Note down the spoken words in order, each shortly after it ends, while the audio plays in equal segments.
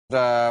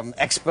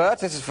Expert.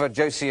 This is for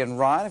Josie and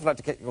Ryan. If you'd like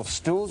to get your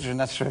stools, you're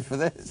necessary for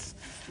this.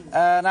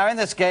 Now, in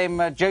this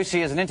game,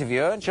 Josie is an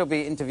interviewer, and she'll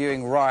be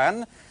interviewing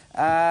Ryan.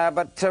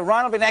 But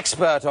Ryan will be an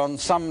expert on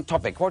some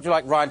topic. What would you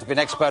like Ryan to be an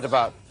expert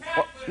about?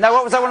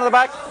 What was that one in the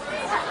back?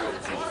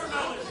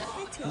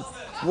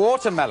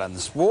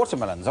 Watermelons.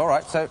 Watermelons. All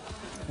right, so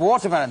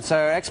watermelons. So,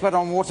 expert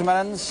on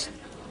watermelons.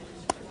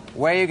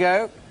 Where you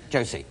go,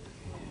 Josie.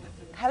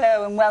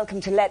 Hello and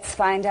welcome to Let's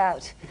Find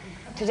Out.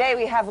 Today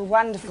we have a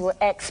wonderful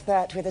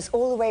expert with us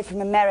all the way from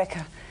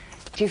America.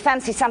 Do you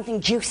fancy something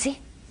juicy?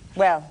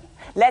 Well,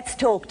 let's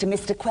talk to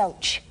Mr.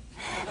 Quelch.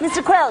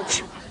 Mr.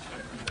 Quelch,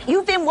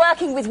 you've been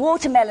working with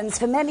watermelons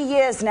for many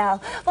years now.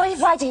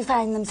 Why do you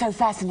find them so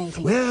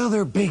fascinating? Well,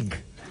 they're big.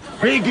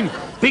 Big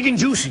and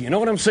juicy, you know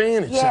what I'm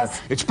saying? It's, yes.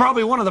 It's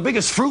probably one of the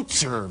biggest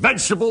fruits or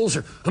vegetables,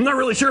 or I'm not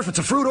really sure if it's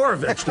a fruit or a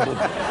vegetable.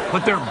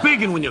 But they're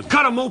big, and when you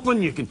cut them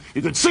open, you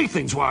could see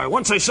things. Why,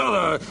 once I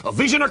saw a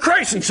vision of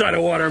Christ inside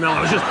a watermelon.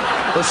 It was just,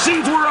 the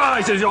seeds were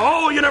eyes.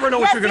 Oh, you never know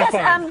what you're going to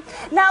find.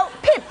 Now,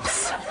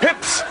 pips.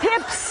 Pips.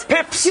 Pips.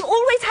 Pips. You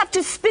always have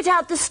to spit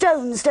out the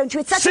stones, don't you?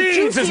 It's such Seeds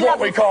a juicy is what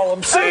we call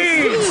them.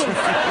 Seeds.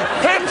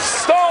 Pips,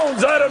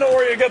 stones. I don't know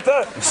where you get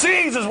that.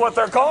 Seeds is what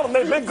they're called, and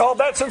they've been called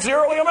that since the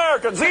early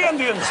Americans, the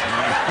Indians.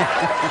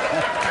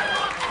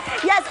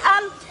 Yes,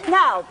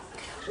 now,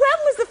 when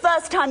was the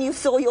first time you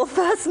saw your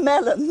first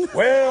melon?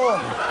 Well,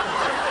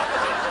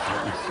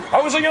 I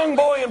was a young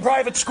boy in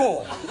private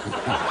school.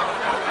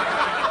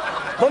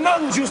 The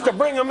nuns used to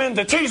bring them in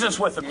to tease us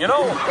with them, you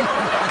know?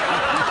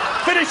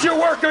 Finish your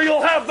work or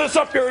you'll have this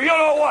up here, you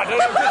know what?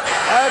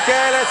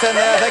 Okay, let's end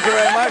there. Thank you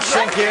very much.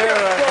 Thank you.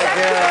 Thank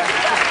you.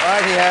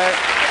 Righty-ho.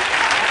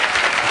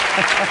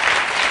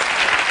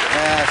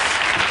 Yes.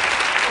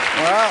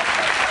 Well,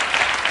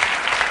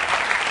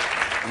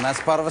 and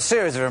that's part of a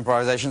series of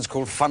improvisations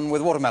called Fun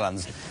with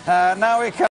Watermelons. Now we come